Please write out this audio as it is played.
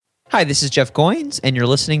Hi, this is Jeff Goins, and you're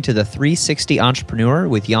listening to the 360 Entrepreneur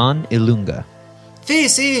with Jan Ilunga.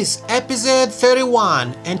 This is episode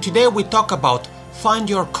 31, and today we talk about find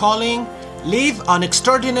your calling, live an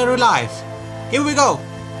extraordinary life. Here we go.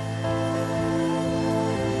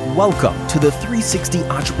 Welcome to the 360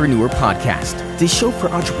 Entrepreneur Podcast, the show for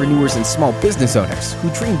entrepreneurs and small business owners who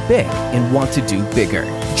dream big and want to do bigger.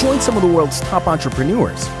 Join some of the world's top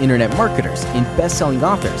entrepreneurs, internet marketers, and best-selling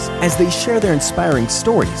authors as they share their inspiring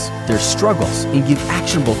stories, their struggles, and give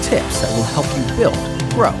actionable tips that will help you build,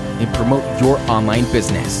 grow, and promote your online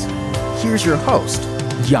business. Here's your host,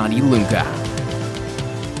 Jan Ilunga.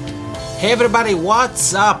 Hey everybody,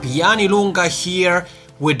 what's up? Jan Ilunga here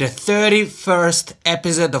with the 31st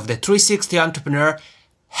episode of the 360 Entrepreneur.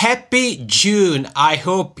 Happy June! I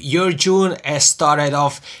hope your June has started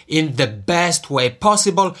off in the best way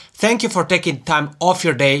possible. Thank you for taking time off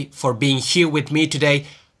your day for being here with me today.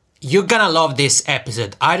 You're gonna love this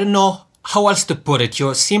episode. I don't know how else to put it.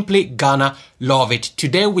 You're simply gonna love it.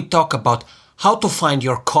 Today we talk about how to find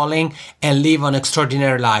your calling and live an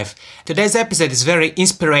extraordinary life. Today's episode is very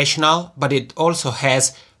inspirational, but it also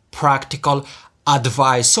has practical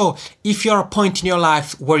advice. So if you're at a point in your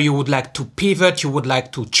life where you would like to pivot, you would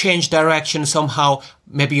like to change direction somehow,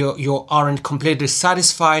 maybe you aren't completely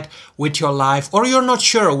satisfied with your life, or you're not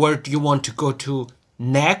sure where you want to go to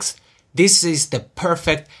next, this is the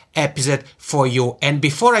perfect episode for you. And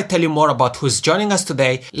before I tell you more about who's joining us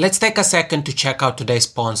today, let's take a second to check out today's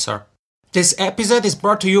sponsor. This episode is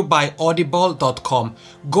brought to you by Audible.com.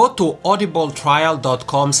 Go to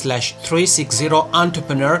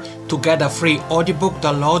audibletrial.com/360entrepreneur to get a free audiobook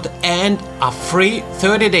download and a free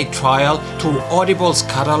 30-day trial to Audible's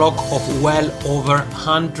catalog of well over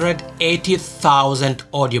 180,000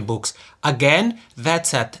 audiobooks. Again,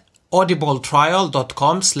 that's at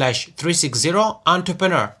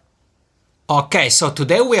audibletrial.com/360entrepreneur. Okay, so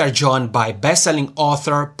today we are joined by best-selling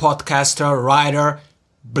author, podcaster, writer,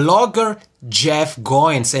 blogger Jeff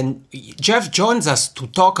Goins, and Jeff joins us to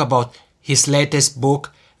talk about his latest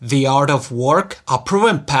book, The Art of Work, a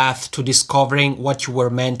proven path to discovering what you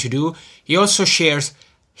were meant to do. He also shares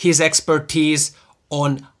his expertise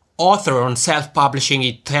on self-publishing.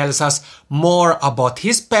 He tells us more about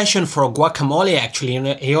his passion for guacamole, actually.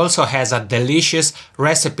 And he also has a delicious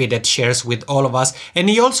recipe that shares with all of us. And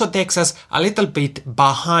he also takes us a little bit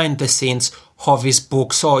behind the scenes of his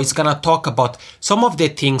book. So he's gonna talk about some of the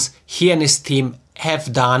things he and his team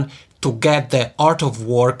have done to get The Art of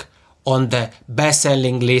Work on the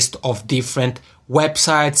best-selling list of different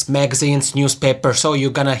websites, magazines, newspapers. So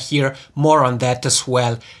you're gonna hear more on that as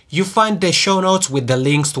well. You find the show notes with the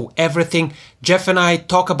links to everything Jeff and I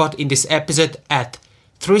talk about in this episode at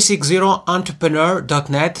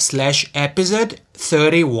 360entrepreneur.net/episode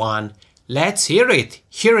 31. Let's hear it.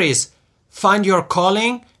 Here is Find Your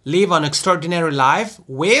Calling, Live an Extraordinary Life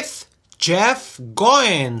with Jeff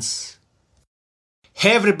Goins.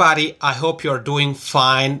 Hey everybody, I hope you're doing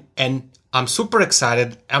fine, and I'm super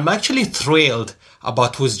excited. I'm actually thrilled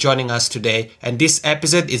about who's joining us today, and this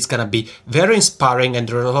episode is gonna be very inspiring, and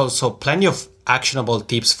there are also plenty of actionable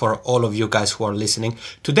tips for all of you guys who are listening.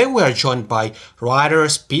 Today we are joined by writer,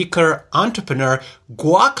 speaker, entrepreneur,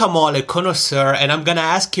 guacamole connoisseur, and I'm gonna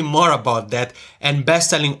ask him more about that, and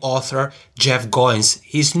best-selling author Jeff Goins.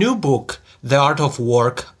 His new book, The Art of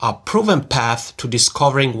Work, a proven path to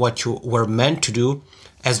discovering what you were meant to do,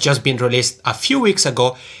 has just been released a few weeks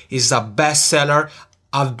ago, is a bestseller.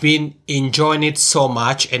 I've been enjoying it so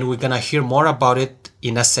much, and we're gonna hear more about it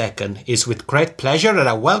in a second. It's with great pleasure that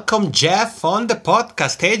I welcome Jeff on the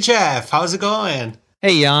podcast. Hey Jeff, how's it going?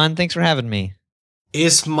 Hey Jan, thanks for having me.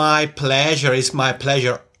 It's my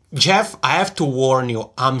pleasure. Jeff, I have to warn you,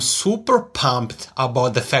 I'm super pumped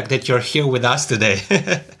about the fact that you're here with us today.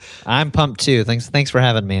 I'm pumped too. Thanks for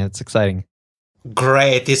having me. It's exciting.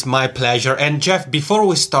 Great, it's my pleasure. And Jeff, before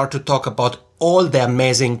we start to talk about all the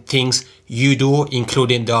amazing things you do,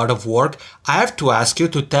 including The Art of Work, I have to ask you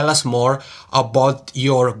to tell us more about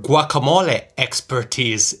your guacamole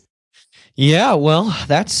expertise. Yeah, well,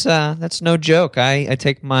 that's no joke. I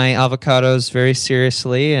take my avocados very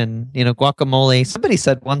seriously, and guacamole. Somebody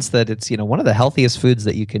said once that it's one of the healthiest foods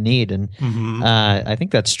that you can eat, and I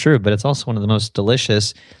think that's true. But it's also one of the most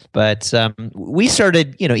delicious. But we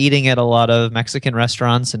started, eating at a lot of Mexican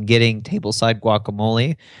restaurants and getting tableside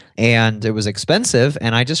guacamole, and it was expensive.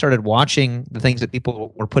 And I just started watching the things that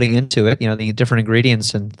people were putting into it, the different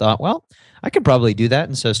ingredients, and thought, well, I could probably do that.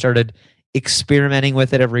 And so started experimenting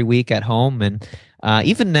with it every week at home. And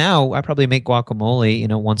even now, I probably make guacamole,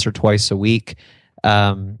 once or twice a week.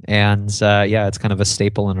 Yeah, it's kind of a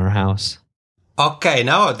staple in our house. Okay,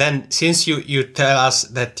 now then, since you tell us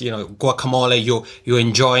that guacamole you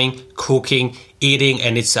enjoying cooking, eating,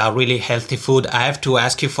 and it's a really healthy food, I have to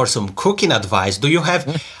ask you for some cooking advice. Do you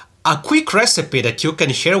have a quick recipe that you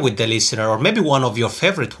can share with the listener, or maybe one of your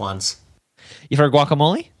favorite ones? You for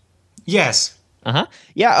guacamole? Yes.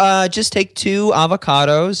 Yeah. Just take 2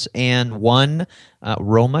 avocados and 1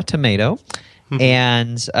 Roma tomato.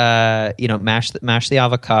 And mash the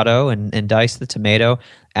avocado and dice the tomato.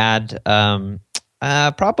 Add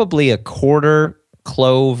probably a quarter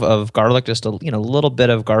clove of garlic, just a little bit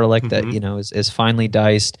of garlic that is finely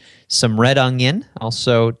diced. Some red onion,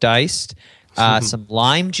 also diced. Some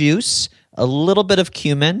lime juice, a little bit of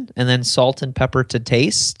cumin, and then salt and pepper to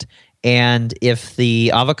taste. And if the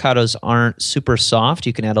avocados aren't super soft,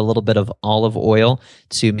 you can add a little bit of olive oil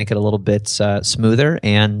to make it a little bit smoother,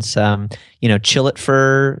 and chill it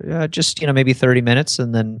for just maybe 30 minutes,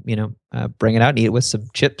 and then bring it out and eat it with some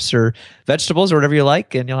chips or vegetables or whatever you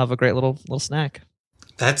like, and you'll have a great little snack.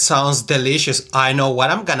 That sounds delicious. I know what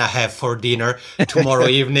I'm gonna have for dinner tomorrow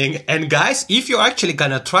evening. And guys, if you're actually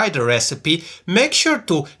gonna try the recipe, make sure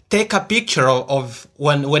to take a picture of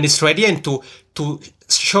when it's ready and to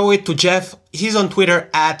show it to Jeff. He's on Twitter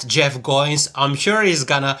at Jeff Goins. I'm sure he's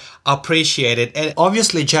gonna appreciate it. And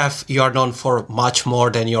obviously, Jeff, you're known for much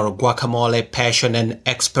more than your guacamole passion and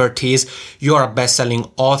expertise. You're a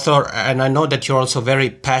best-selling author, and I know that you're also very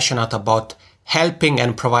passionate about helping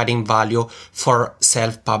and providing value for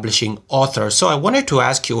self-publishing authors. So I wanted to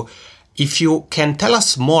ask you if you can tell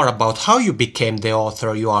us more about how you became the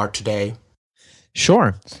author you are today.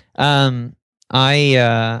 Sure.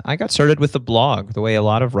 I got started with a blog, the way a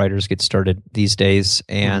lot of writers get started these days,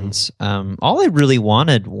 and all I really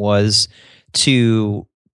wanted was to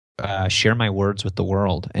share my words with the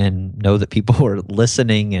world and know that people were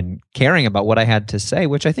listening and caring about what I had to say,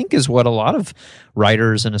 which I think is what a lot of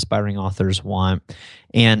writers and aspiring authors want.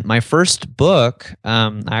 And my first book,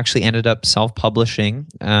 I actually ended up self-publishing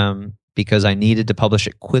because I needed to publish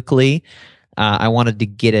it quickly. I wanted to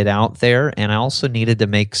get it out there, and I also needed to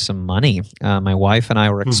make some money. My wife and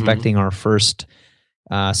I were expecting our first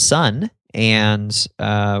son, and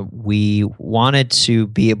we wanted to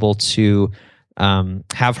be able to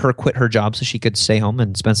have her quit her job so she could stay home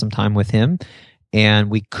and spend some time with him. And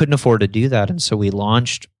we couldn't afford to do that. And so we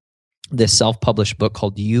launched this self-published book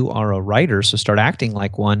called You Are a Writer, So Start Acting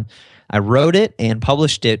Like One. I wrote it and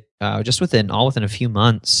published it just within a few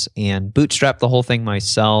months, and bootstrapped the whole thing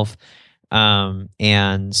myself,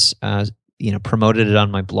 and promoted it on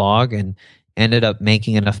my blog, and ended up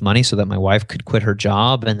making enough money so that my wife could quit her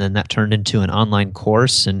job, and then that turned into an online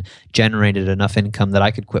course and generated enough income that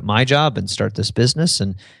I could quit my job and start this business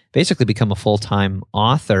and basically become a full-time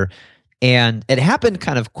author. And it happened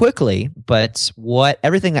kind of quickly, but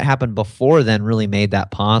everything that happened before then really made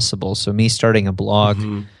that possible. So me starting a blog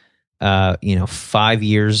 5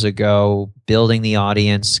 years ago, building the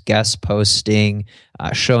audience, guest posting,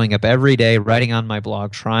 showing up every day, writing on my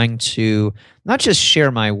blog, trying to not just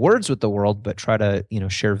share my words with the world, but try to,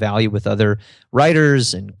 share value with other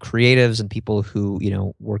writers and creatives and people who,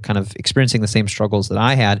 were kind of experiencing the same struggles that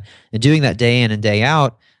I had. And doing that day in and day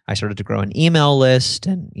out, I started to grow an email list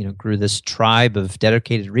and, grew this tribe of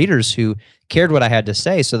dedicated readers who cared what I had to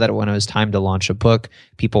say, so that when it was time to launch a book,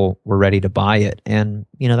 people were ready to buy it. And,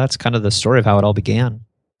 that's kind of the story of how it all began.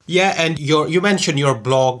 Yeah, and you mentioned your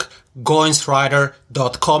blog,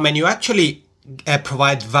 goinswriter.com, and you actually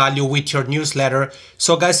provide value with your newsletter.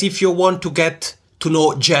 So guys, if you want to get to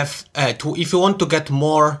know Jeff, if you want to get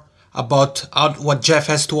more about what Jeff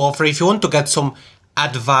has to offer, if you want to get some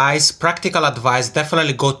advice, practical advice,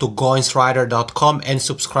 definitely go to goinswriter.com and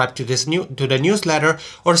subscribe to the newsletter,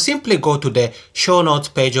 or simply go to the show notes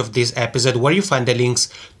page of this episode where you find the links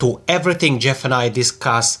to everything Jeff and I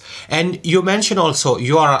discuss. And you mentioned also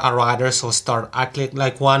You Are a Writer, So Start Acting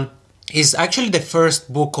Like One is actually the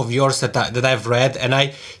first book of yours that I've read,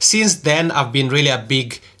 and since then I've been really a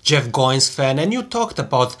big Jeff Goins fan. And you talked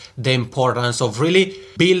about the importance of really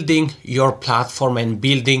building your platform and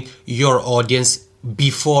building your audience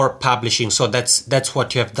before publishing. So that's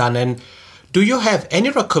what you have done. And do you have any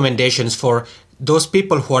recommendations for those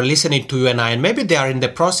people who are listening to you and I, and maybe they are in the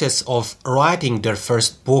process of writing their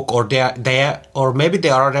first book, or maybe they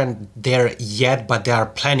aren't there yet, but they are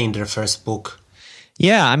planning their first book?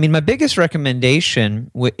 Yeah, I mean, my biggest recommendation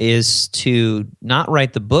is to not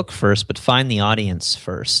write the book first, but find the audience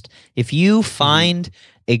first. If you find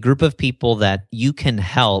a group of people that you can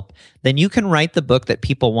help, then you can write the book that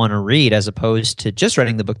people want to read, as opposed to just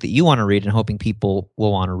writing the book that you want to read and hoping people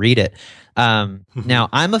will want to read it. Now,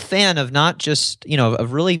 I'm a fan of not just,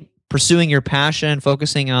 of really pursuing your passion,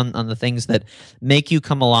 focusing on the things that make you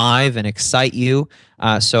come alive and excite you.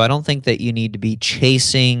 So I don't think that you need to be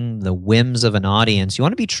chasing the whims of an audience. You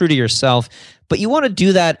want to be true to yourself, but you want to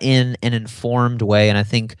do that in an informed way. And I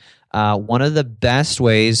think one of the best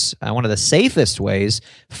ways, one of the safest ways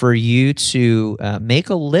for you to make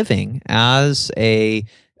a living as an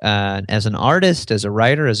artist, as a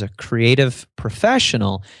writer, as a creative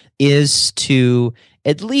professional is to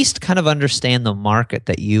at least kind of understand the market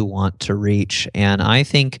that you want to reach. And I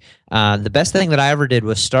think the best thing that I ever did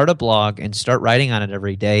was start a blog and start writing on it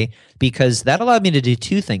every day, because that allowed me to do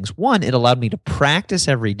two things. One, it allowed me to practice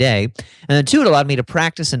every day. And then two, it allowed me to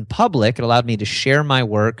practice in public. It allowed me to share my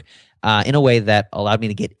work in a way that allowed me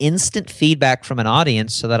to get instant feedback from an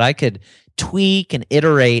audience so that I could tweak and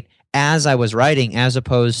iterate as I was writing, as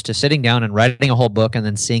opposed to sitting down and writing a whole book and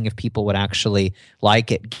then seeing if people would actually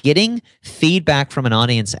like it. Getting feedback from an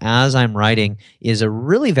audience as I'm writing is a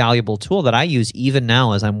really valuable tool that I use even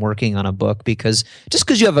now as I'm working on a book, because just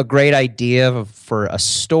because you have a great idea for a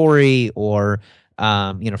story or for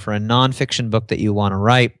a nonfiction book that you want to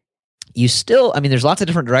write, you still, there's lots of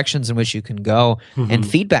different directions in which you can go, and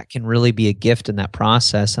feedback can really be a gift in that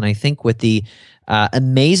process. And I think with the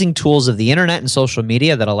amazing tools of the internet and social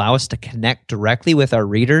media that allow us to connect directly with our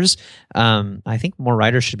readers, I think more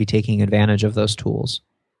writers should be taking advantage of those tools.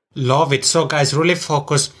 Love it. So guys, really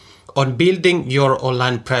focus on building your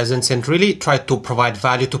online presence and really try to provide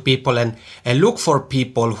value to people, and look for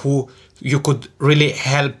people who you could really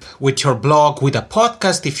help with your blog, with a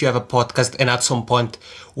podcast if you have a podcast, and at some point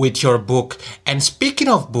with your book. And speaking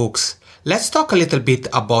of books, let's talk a little bit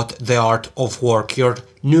about The Art of Work, your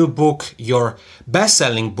new book, your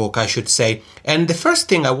best-selling book, I should say. And the first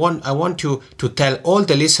thing I want you to tell all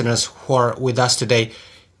the listeners who are with us today,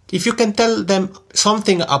 if you can tell them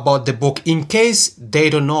something about the book in case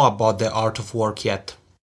they don't know about The Art of Work yet.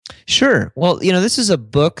 Sure. Well, this is a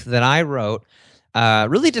book that I wrote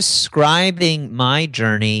really describing my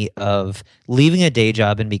journey of leaving a day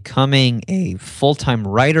job and becoming a full-time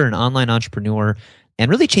writer and online entrepreneur,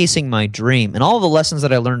 and really chasing my dream, and all the lessons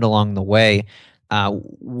that I learned along the way.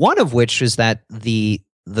 One of which is that the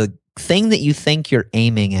thing that you think you're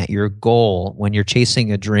aiming at, your goal when you're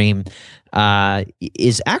chasing a dream,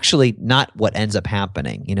 is actually not what ends up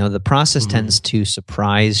happening. The process tends to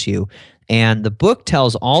surprise you. And the book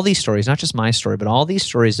tells all these stories, not just my story, but all these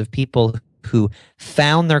stories of people who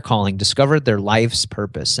found their calling, discovered their life's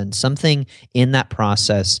purpose, and something in that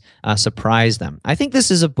process surprised them. I think this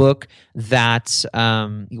is a book that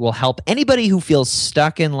will help anybody who feels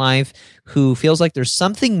stuck in life, who feels like there's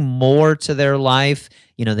something more to their life.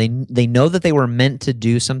 They know that they were meant to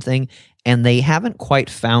do something, and they haven't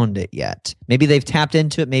quite found it yet. Maybe they've tapped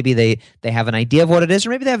into it. Maybe they have an idea of what it is, or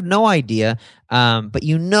maybe they have no idea. But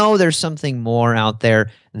there's something more out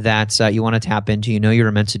there that you want to tap into.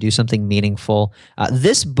 You're meant to do something meaningful.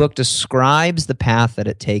 This book describes the path that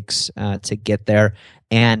it takes to get there,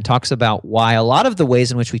 and talks about why a lot of the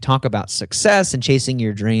ways in which we talk about success and chasing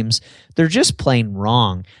your dreams, they're just plain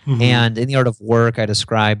wrong. And in The Art of Work, I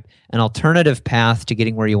describe an alternative path to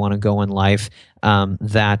getting where you want to go in life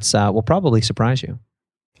that will probably surprise you.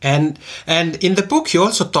 And in the book, you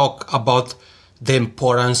also talk about the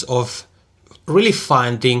importance of really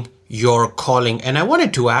finding your calling. And I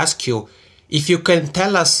wanted to ask you if you can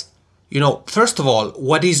tell us, first of all,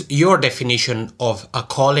 what is your definition of a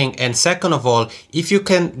calling? And second of all, if you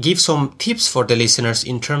can give some tips for the listeners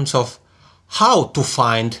in terms of how to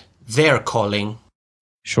find their calling.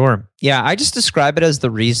 Sure. Yeah, I just describe it as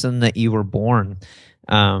the reason that you were born.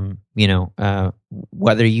 Whether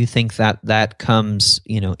you think that comes,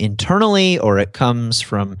 internally, or it comes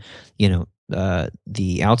from,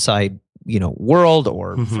 the outside, world,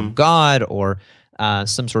 or from God, or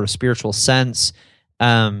some sort of spiritual sense.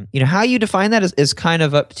 How you define that is kind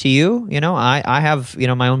of up to you. I have,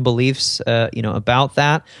 my own beliefs, about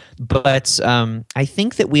that. But I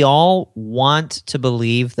think that we all want to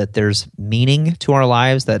believe that there's meaning to our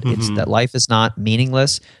lives, that that life is not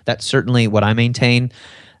meaningless. That's certainly what I maintain.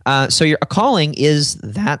 So a calling is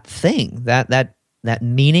that thing, that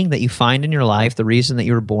meaning that you find in your life, the reason that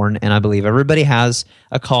you were born. And I believe everybody has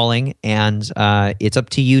a calling, and it's up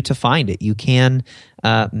to you to find it. You can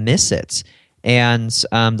miss it. And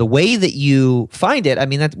the way that you find it,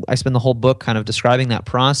 I spend the whole book kind of describing that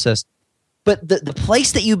process. But the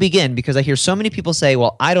place that you begin, because I hear so many people say,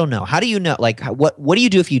 well, I don't know. How do you know? Like, what do you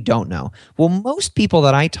do if you don't know? Well, most people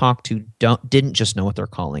that I talk to didn't just know what their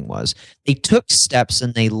calling was. They took steps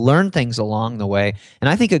and they learned things along the way. And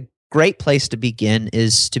I think a great place to begin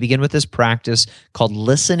is to begin with this practice called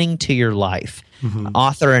listening to your life.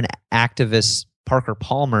 Author and activist Parker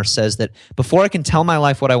Palmer says that before I can tell my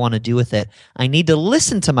life what I want to do with it, I need to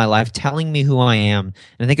listen to my life telling me who I am.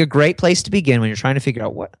 And I think a great place to begin when you're trying to figure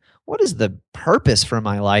out what is the purpose for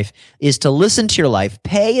my life is to listen to your life,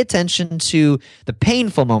 pay attention to the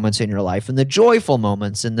painful moments in your life and the joyful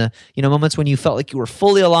moments and the, moments when you felt like you were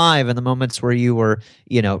fully alive and the moments where you were,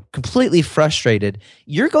 completely frustrated.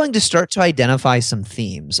 You're going to start to identify some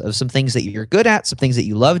themes of some things that you're good at, some things that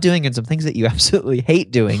you love doing, and some things that you absolutely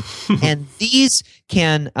hate doing. And these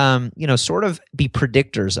can, sort of be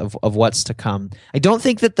predictors of what's to come. I don't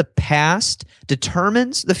think that the past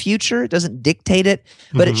determines the future. It doesn't dictate it,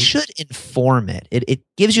 but it should inform it. It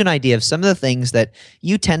gives you an idea of some of the things that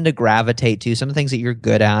you tend to gravitate to, some of the things that you're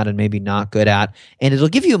good at and maybe not good at, and it'll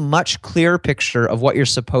give you a much clearer picture of what you're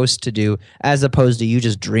supposed to do as opposed to you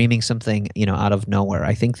just dreaming something, out of nowhere.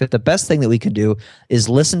 I think that the best thing that we can do is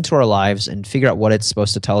listen to our lives and figure out what it's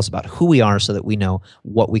supposed to tell us about who we are so that we know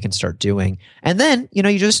what we can start doing. And then,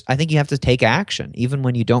 I think you have to take action. Even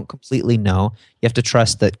when you don't completely know, you have to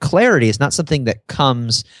trust that clarity is not something that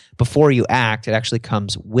comes before you act. It actually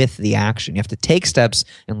comes with the action. You have to take steps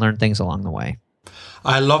and learn things along the way.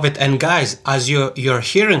 I love it. And guys, as you're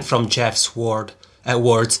hearing from Jeff's words,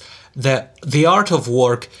 the Art of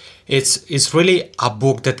Work, it's really a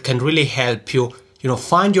book that can really help you,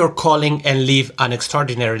 find your calling and live an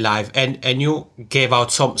extraordinary life. And you gave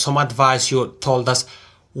out some advice. You told us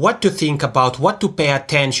what to think about, what to pay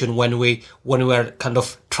attention when we're kind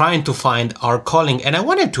of trying to find our calling. And I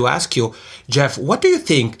wanted to ask you, Jeff, what do you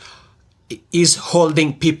think is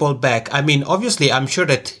holding people back? I mean, obviously, I'm sure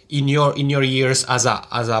that in your years as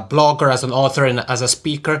a blogger, as an author, and as a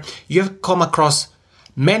speaker, you've come across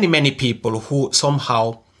many people who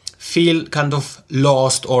somehow feel kind of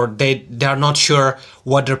lost, or they're not sure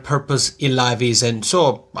what their purpose in life is. And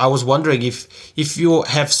so I was wondering if you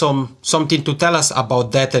have something to tell us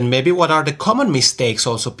about that, and maybe what are the common mistakes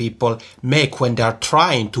also people make when they're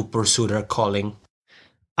trying to pursue their calling.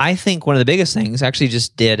 I think one of the biggest things, actually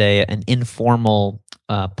just did an informal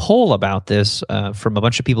poll about this from a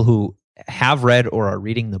bunch of people who have read or are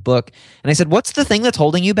reading the book. And I said, what's the thing that's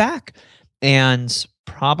holding you back? And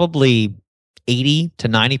probably 80 to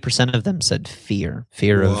 90% of them said fear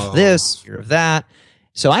of this, fear of that.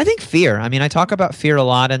 So I think fear. I mean, I talk about fear a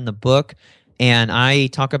lot in the book, and I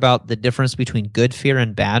talk about the difference between good fear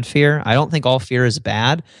and bad fear. I don't think all fear is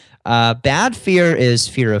bad. Bad fear is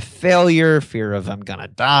fear of failure, fear of I'm gonna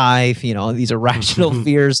die. These irrational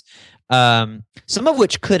fears, some of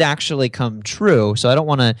which could actually come true. So I don't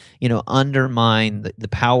want to, undermine the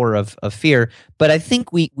power of fear. But I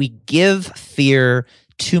think we give fear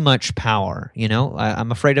too much power.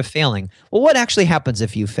 I'm afraid of failing. Well, what actually happens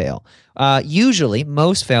if you fail? Usually,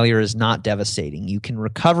 most failure is not devastating. You can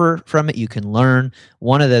recover from it. You can learn.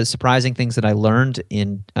 One of the surprising things that I learned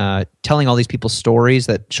in telling all these people's stories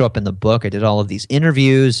that show up in the book, I did all of these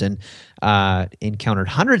interviews and encountered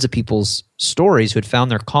hundreds of people's stories who had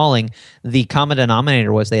found their calling. The common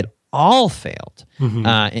denominator was they had all failed.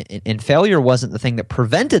 And failure wasn't the thing that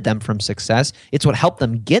prevented them from success. It's what helped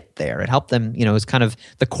them get there. It helped them, it was kind of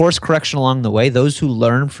the course correction along the way. Those who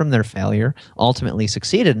learned from their failure ultimately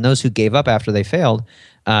succeeded, and those who gave up after they failed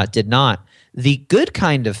did not. The good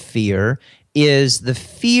kind of fear is the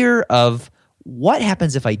fear of what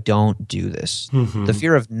happens if I don't do this? The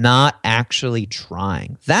fear of not actually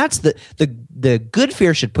trying. That's the good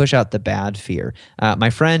fear should push out the bad fear.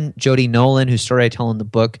 My friend Jody Nolan, whose story I tell in the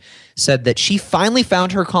book, said that she finally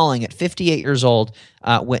found her calling at 58 years old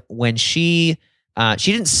when she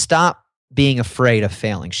didn't stop being afraid of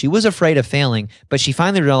failing. She was afraid of failing, but she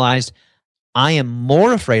finally realized, I am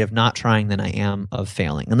more afraid of not trying than I am of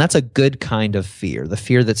failing. And that's a good kind of fear, the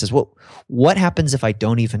fear that says, well, what happens if I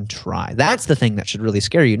don't even try? That's the thing that should really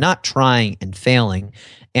scare you, not trying and failing.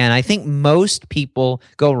 And I think most people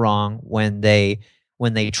go wrong when they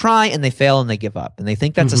try and they fail and they give up. And they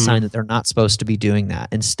think that's a sign that they're not supposed to be doing that.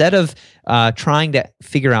 Instead of trying to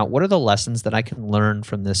figure out what are the lessons that I can learn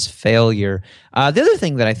from this failure. The other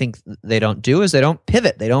thing that I think they don't do is they don't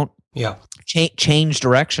pivot. They don't change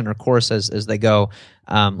direction or course as they go.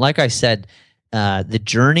 Like I said, the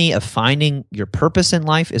journey of finding your purpose in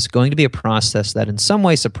life is going to be a process that in some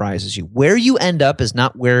way surprises you. Where you end up is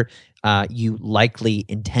not where you likely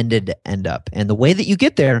intended to end up. And the way that you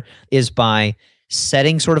get there is by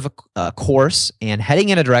setting sort of a course and heading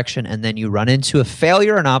in a direction, and then you run into a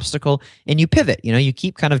failure, an obstacle, and you pivot. You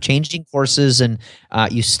keep kind of changing courses, and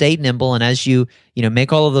you stay nimble. And as you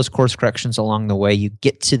make all of those course corrections along the way, you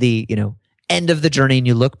get to the end of the journey, and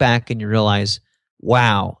you look back and you realize,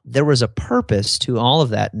 wow, there was a purpose to all of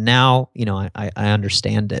that. Now I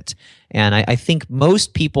understand it. And I think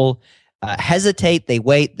most people hesitate, they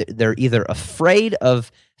wait. They're either afraid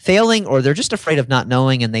of failing or they're just afraid of not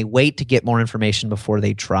knowing, and they wait to get more information before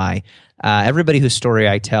they try. Everybody whose story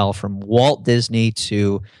I tell, from Walt Disney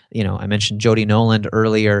to, I mentioned Jody Noland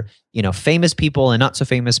earlier, famous people and not so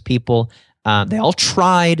famous people, they all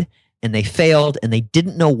tried and they failed and they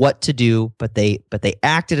didn't know what to do, but they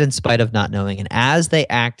acted in spite of not knowing. And as they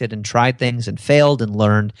acted and tried things and failed and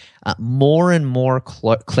learned, more and more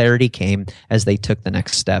clarity came as they took the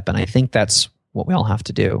next step. And I think that's what we all have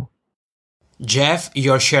to do. Jeff,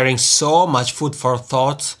 you're sharing so much food for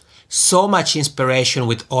thought, so much inspiration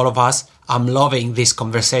with all of us. I'm loving this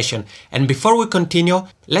conversation. And before we continue,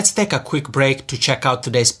 let's take a quick break to check out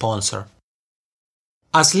today's sponsor.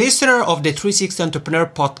 As listener of the 360 Entrepreneur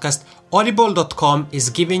podcast, Audible.com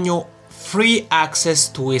is giving you free access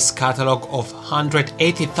to its catalog of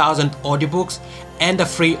 180,000 audiobooks and a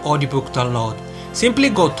free audiobook download. Simply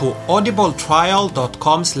go to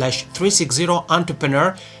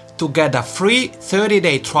audibletrial.com/360entrepreneur to get a free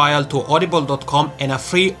 30-day trial to audible.com and a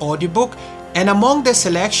free audiobook. And among the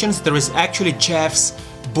selections, there is actually Jeff's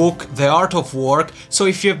book, The Art of Work. So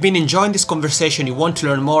if you've been enjoying this conversation, you want to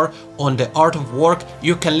learn more on The Art of Work,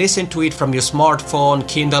 you can listen to it from your smartphone,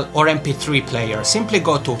 Kindle, or MP3 player. Simply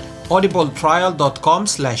go to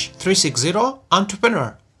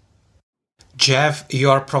audibletrial.com/360entrepreneur. Jeff,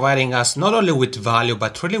 you are providing us not only with value,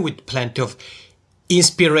 but really with plenty of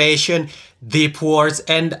inspiration, deep words.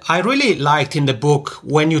 And I really liked in the book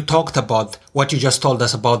when you talked about what you just told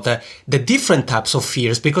us about the different types of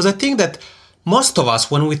fears, because I think that most of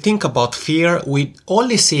us, when we think about fear, we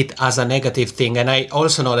only see it as a negative thing. And I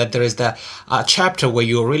also know that there is the chapter where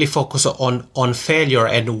you really focus on failure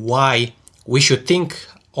and why we should think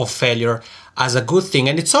of failure as a good thing.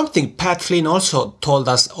 And it's something Pat Flynn also told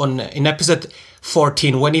us in episode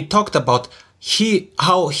 14 when he talked about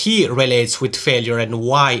how he relates with failure and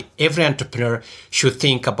why every entrepreneur should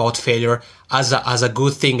think about failure as a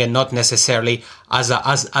good thing and not necessarily as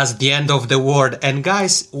the end of the world. And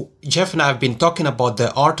guys, Jeff and I have been talking about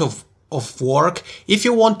The Art of Work. If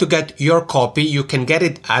you want to get your copy, you can get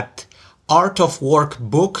it at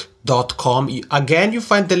artofworkbook.com. Again, you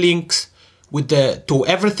find the links to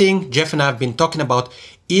everything Jeff and I have been talking about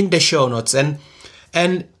in the show notes. And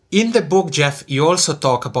in the book, Jeff, you also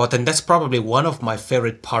talk about, and that's probably one of my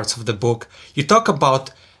favorite parts of the book, you talk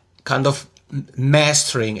about kind of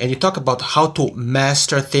mastering, and you talk about how to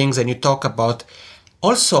master things, and you talk about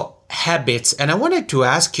also habits. And I wanted to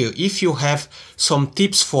ask you if you have some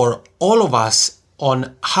tips for all of us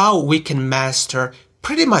on how we can master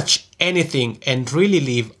pretty much anything and really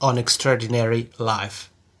live an extraordinary life.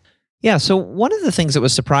 Yeah, so one of the things that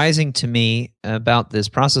was surprising to me about this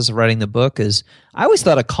process of writing the book is I always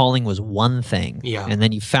thought a calling was one thing, and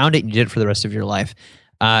then you found it and you did it for the rest of your life.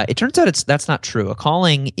 It turns out that's not true. A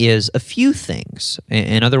calling is a few things.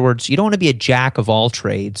 In other words, you don't want to be a jack of all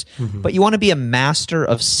trades, but you want to be a master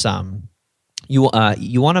of some. You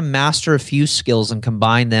want to master a few skills and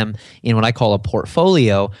combine them in what I call a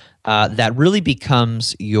portfolio that really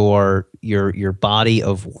becomes your body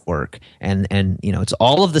of work, and it's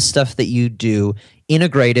all of the stuff that you do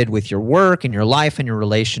integrated with your work and your life and your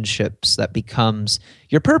relationships that becomes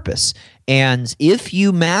your purpose. And if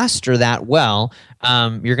you master that well,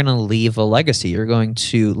 you're going to leave a legacy. You're going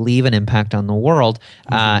to leave an impact on the world.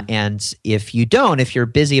 And if you don't, if you're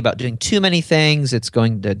busy about doing too many things, it's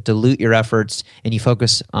going to dilute your efforts. And if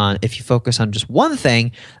you focus on just one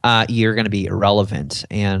thing, you're going to be irrelevant.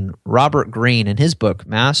 And Robert Greene, in his book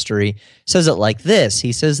Mastery, says it like this.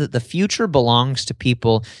 He says that the future belongs to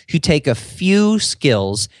people who take a few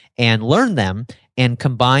skills and learn them and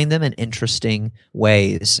combine them in interesting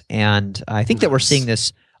ways. And I think that we're seeing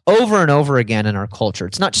this over and over again in our culture.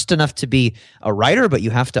 It's not just enough to be a writer, but you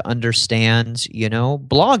have to understand,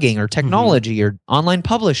 blogging or technology or online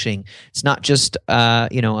publishing. It's not just,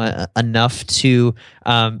 enough to,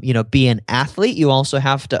 be an athlete. You also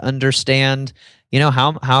have to understand,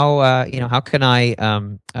 how can I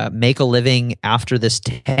make a living after this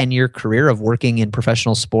 10-year career of working in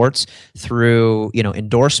professional sports through,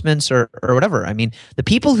 endorsements or whatever. I mean, the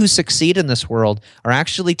people who succeed in this world are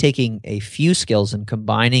actually taking a few skills and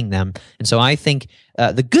combining them. And so I think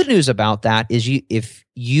the good news about that is if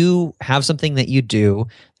you have something that you do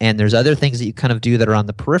and there's other things that you kind of do that are on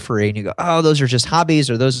the periphery and you go, oh, those are just hobbies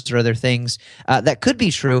or those are other things, that could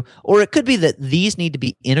be true. Or it could be that these need to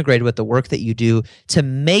be integrated with the work that you do to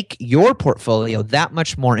make your portfolio that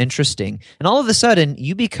much more interesting. And all of a sudden,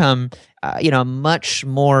 you become a much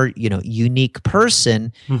more unique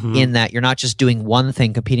person in that you're not just doing one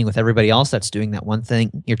thing, competing with everybody else that's doing that one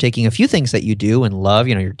thing. You're taking a few things that you do and love,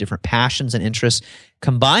 your different passions and interests,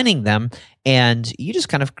 combining them, and you just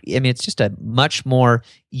kind of, it's just a much more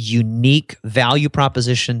unique value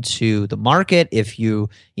proposition to the market. If you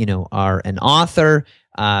are an author,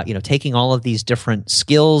 taking all of these different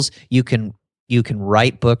skills, you can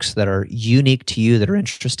write books that are unique to you, that are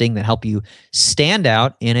interesting, that help you stand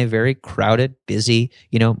out in a very crowded, busy,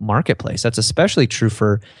 marketplace. That's especially true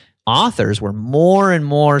for authors, where more and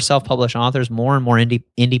more self-published authors, more and more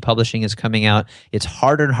indie publishing is coming out. It's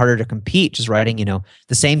harder and harder to compete just writing,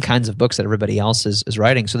 the same kinds of books that everybody else is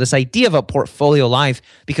writing. So this idea of a portfolio life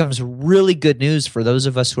becomes really good news for those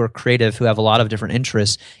of us who are creative, who have a lot of different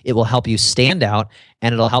interests. It will help you stand out,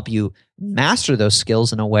 and it'll help you master those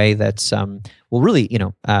skills in a way that's will really,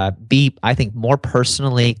 be, I think, more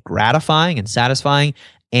personally gratifying and satisfying,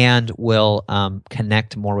 and will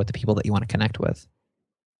connect more with the people that you want to connect with.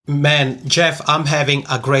 Man, Jeff, I'm having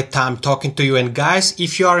a great time talking to you. And guys,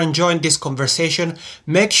 if you are enjoying this conversation,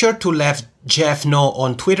 make sure to let Jeff know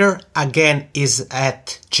on Twitter. Again, is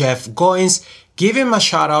at Jeff Goins. Give him a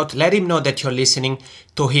shout out. Let him know that you're listening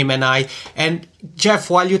to him and I. And Jeff,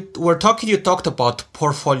 while you were talking, you talked about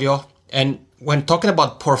portfolio. And when talking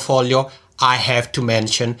about portfolio, I have to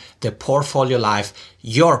mention the Portfolio Life,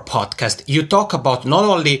 your podcast. You talk about not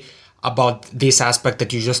only about this aspect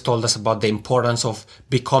that you just told us about, the importance of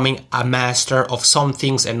becoming a master of some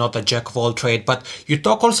things and not a jack of all trade, but you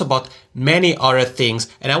talk also about many other things.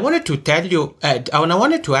 And I wanted to tell you, I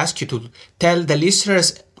wanted to ask you to tell the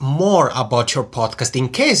listeners more about your podcast in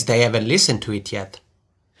case they haven't listened to it yet.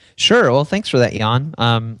 Sure. Well, thanks for that, Jan.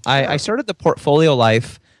 I started the Portfolio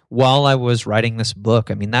Life while I was writing this book.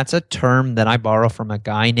 That's a term that I borrow from a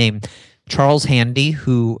guy named Charles Handy,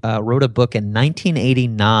 who wrote a book in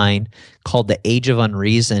 1989 called The Age of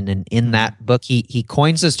Unreason. And in that book, he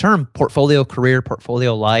coins this term, portfolio career,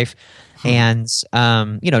 portfolio life. And,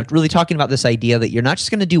 really talking about this idea that you're not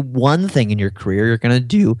just going to do one thing in your career, you're going to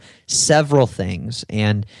do several things.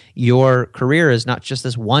 And your career is not just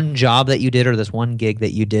this one job that you did or this one gig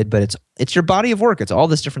that you did, but it's your body of work. It's all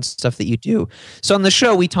this different stuff that you do. So on the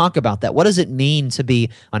show, we talk about that. What does it mean to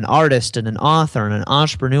be an artist and an author and an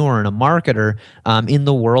entrepreneur and a marketer in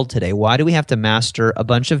the world today? Why do we have to master a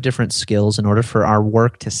bunch of different skills in order for our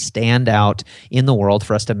work to stand out in the world,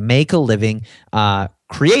 for us to make a living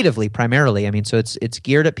creatively, primarily? So it's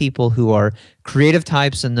geared at people who are creative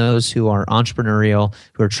types and those who are entrepreneurial,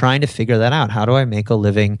 who are trying to figure that out. How do I make a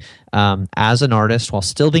living as an artist while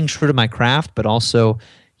still being true to my craft, but also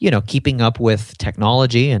keeping up with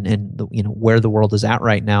technology and where the world is at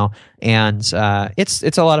right now. And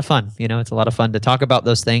it's a lot of fun. It's a lot of fun to talk about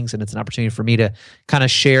those things, and it's an opportunity for me to kind of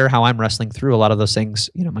share how I'm wrestling through a lot of those things,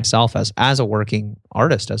 myself as a working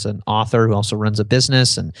artist, as an author who also runs a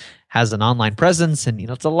business and has an online presence. And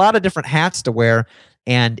it's a lot of different hats to wear.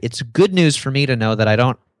 And it's good news for me to know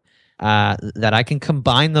that that I can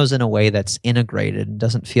combine those in a way that's integrated and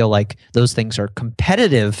doesn't feel like those things are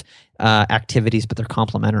competitive activities, but they're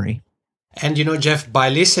complementary. And Jeff, by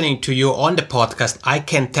listening to you on the podcast, I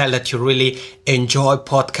can tell that you really enjoy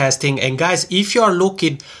podcasting. And guys, if you are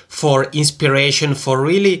looking for inspiration, for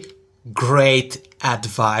really great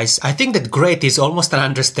advice, I think that great is almost an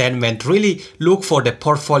understatement. Really look for the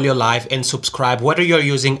Portfolio Life and subscribe, whether you're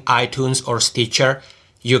using iTunes or Stitcher.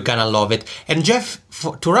 You're gonna love it. And Jeff,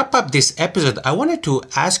 to wrap up this episode, I wanted to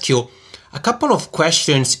ask you a couple of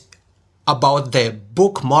questions about the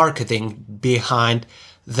book marketing behind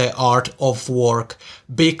The Art of Work,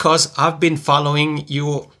 because I've been following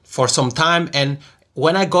you for some time, and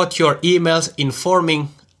when I got your emails informing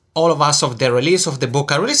all of us of the release of the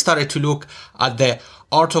book, I really started to look at the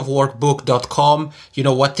artofworkbook.com,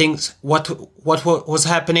 what was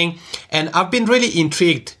happening, and I've been really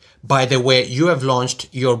intrigued by the way you have launched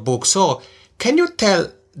your book. So can you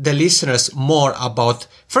tell the listeners more about,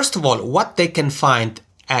 first of all, what they can find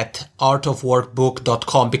at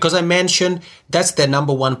artofworkbook.com? Because I mentioned that's the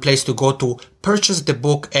number one place to go to purchase the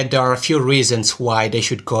book, and there are a few reasons why they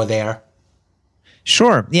should go there.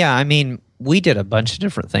 Sure. Yeah. We did a bunch of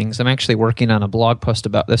different things. I'm actually working on a blog post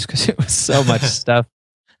about this because it was so much stuff.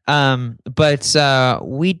 But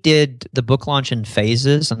we did the book launch in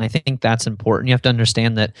phases, and I think that's important. You have to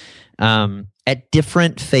understand that at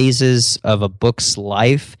different phases of a book's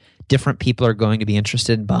life, different people are going to be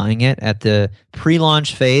interested in buying it. At the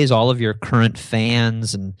pre-launch phase, all of your current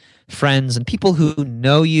fans and friends and people who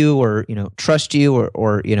know you or trust you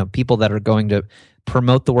or people that are going to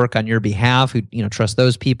promote the work on your behalf who trust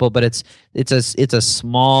those people, but it's a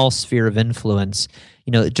small sphere of influence.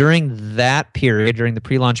 during that period, during the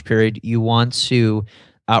pre-launch period, you want to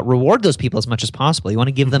reward those people as much as possible. You want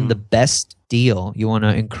to give them the best deal. You want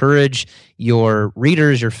to encourage your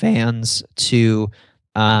readers, your fans to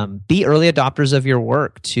be early adopters of your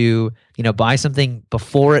work, to buy something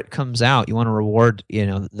before it comes out. You want to reward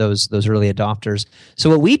those early adopters. So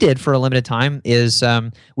what we did for a limited time is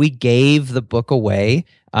we gave the book away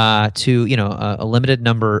to a limited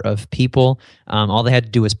number of people. All they had to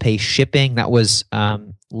do was pay shipping. That was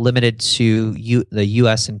limited to the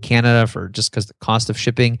U.S. and Canada for just because the cost of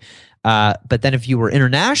shipping. But then if you were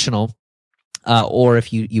international, or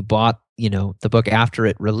if you bought the book after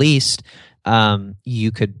it released,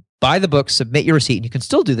 you could buy the book, submit your receipt, and you can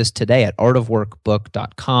still do this today at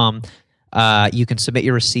artofworkbook.com. You can submit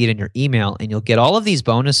your receipt in your email, and you'll get all of these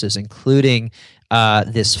bonuses, including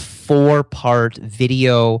this 4-part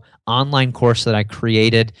video online course that I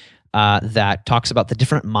created that talks about the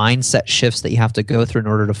different mindset shifts that you have to go through in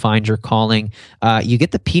order to find your calling. You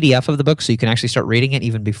get the PDF of the book, so you can actually start reading it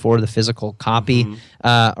even before the physical copy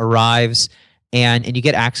arrives. And you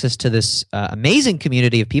get access to this amazing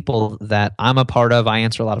community of people that I'm a part of. I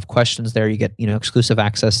answer a lot of questions there. You get exclusive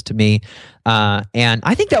access to me, and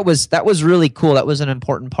I think that was really cool. That was an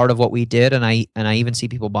important part of what we did, and I even see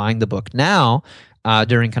people buying the book now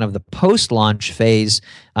during kind of the post-launch phase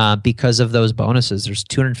because of those bonuses. There's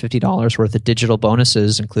 $250 worth of digital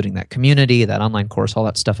bonuses, including that community, that online course, all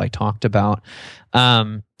that stuff I talked about.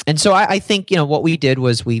 And so I think what we did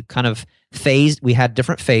was we kind of we had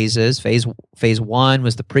different phases. Phase 1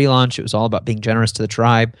 was the pre-launch. It was all about being generous to the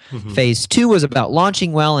tribe. Phase 2 was about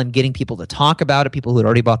launching well and getting people to talk about it, people who had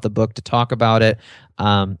already bought the book to talk about it.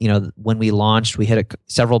 When we launched, we hit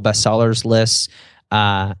several bestsellers lists.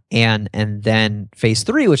 And then phase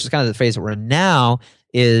 3, which is kind of the phase that we're in now,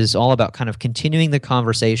 is all about kind of continuing the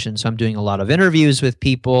conversation. So I'm doing a lot of interviews with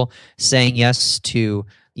people, saying yes to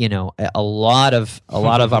a lot of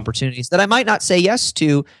opportunities that I might not say yes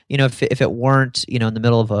to, if it weren't, in the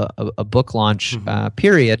middle of a book launch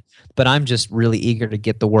period. But I'm just really eager to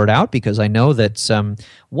get the word out because I know that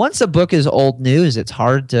once a book is old news, it's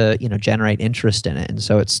hard to generate interest in it, and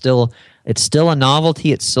so it's still a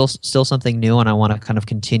novelty. It's still something new, and I want to kind of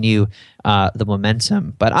continue the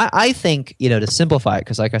momentum. But I think to simplify it,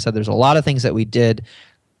 because like I said, there's a lot of things that we did.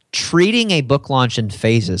 Treating a book launch in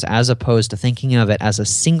phases as opposed to thinking of it as a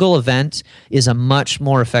single event is a much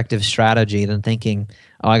more effective strategy than thinking,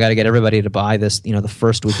 I got to get everybody to buy this, the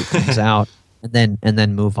first week it comes out and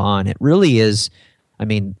then move on. It really is. I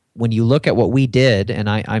mean, when you look at what we did, and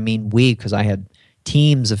I mean we, because I had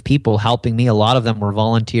teams of people helping me. A lot of them were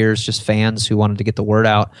volunteers, just fans who wanted to get the word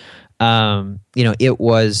out. It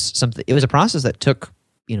was something. It was a process that took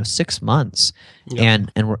 6 months, and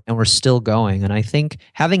we're still going. And I think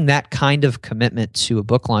having that kind of commitment to a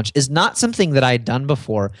book launch is not something that I had done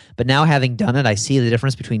before, but now having done it, I see the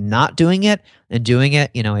difference between not doing it and doing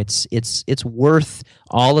it. It's worth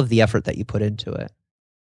all of the effort that you put into it.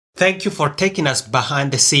 Thank you for taking us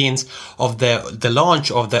behind the scenes of the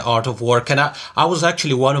launch of The Art of Work. And I was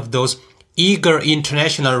actually one of those eager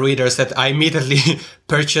international readers that I immediately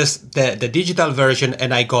purchased the digital version,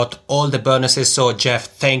 and I got all the bonuses. So Jeff,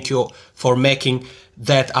 thank you for making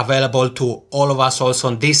that available to all of us also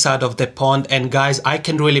on this side of the pond. And guys, I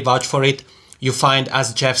can really vouch for it. You find,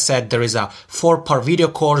 as Jeff said, there is a 4-part video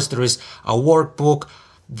course, there is a workbook,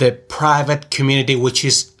 the private community, which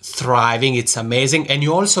is thriving. It's amazing. And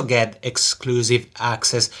you also get exclusive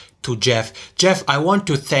access to Jeff. Jeff, I want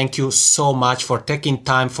to thank you so much for taking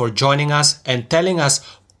time for joining us and telling us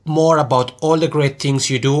more about all the great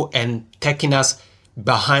things you do and taking us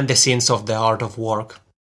behind the scenes of The Art of Work.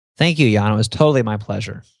 Thank you, Jan. It was totally my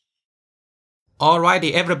pleasure.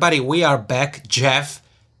 Alrighty, everybody, we are back. Jeff,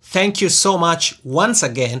 thank you so much once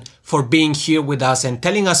again for being here with us and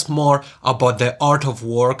telling us more about The Art of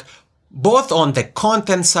Work, both on the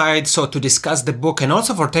content side, so to discuss the book, and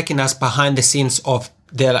also for taking us behind the scenes of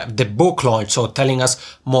the book launch, so telling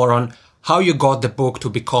us more on how you got the book to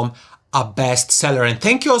become a bestseller. And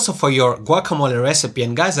thank you also for your guacamole recipe.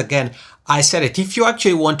 And guys, again, I said it, if you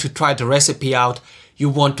actually want to try the recipe out, you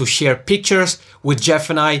want to share pictures with Jeff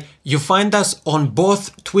and I, you find us on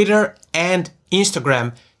both Twitter and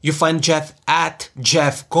Instagram. You find Jeff at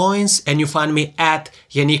Jeff Goins, and you find me at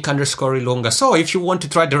Yannick_Ilunga. So if you want to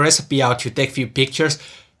try the recipe out, you take a few pictures,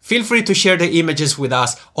 feel free to share the images with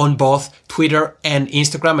us on both Twitter and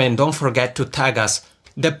Instagram, and don't forget to tag us.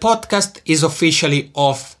 The podcast is officially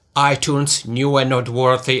off iTunes, new and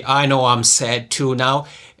noteworthy. I know I'm sad too now.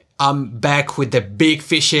 I'm back with the big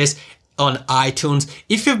fishes on iTunes.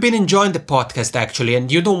 If you've been enjoying the podcast actually,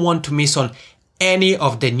 and you don't want to miss on any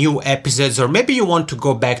of the new episodes, or maybe you want to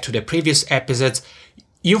go back to the previous episodes,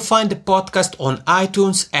 You find the podcast on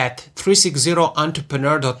iTunes at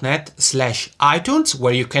 360entrepreneur.net/iTunes,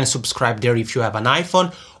 where you can subscribe there if you have an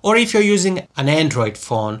iPhone, or if you're using an Android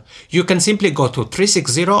phone, you can simply go to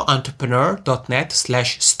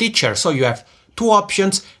 360entrepreneur.net/Stitcher. So you have two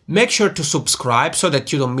options. Make sure to subscribe so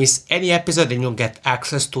that you don't miss any episode and you'll get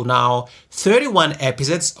access to now 31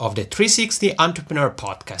 episodes of the 360 Entrepreneur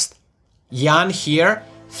podcast. Jan here.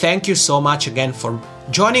 Thank you so much again for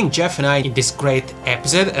joining Jeff and I in this great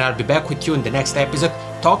episode, and I'll be back with you in the next episode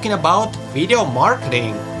talking about video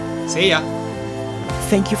marketing. See ya!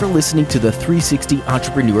 Thank you for listening to the 360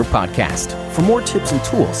 Entrepreneur Podcast. For more tips and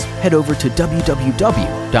tools, head over to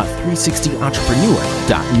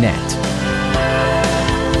www.360entrepreneur.net.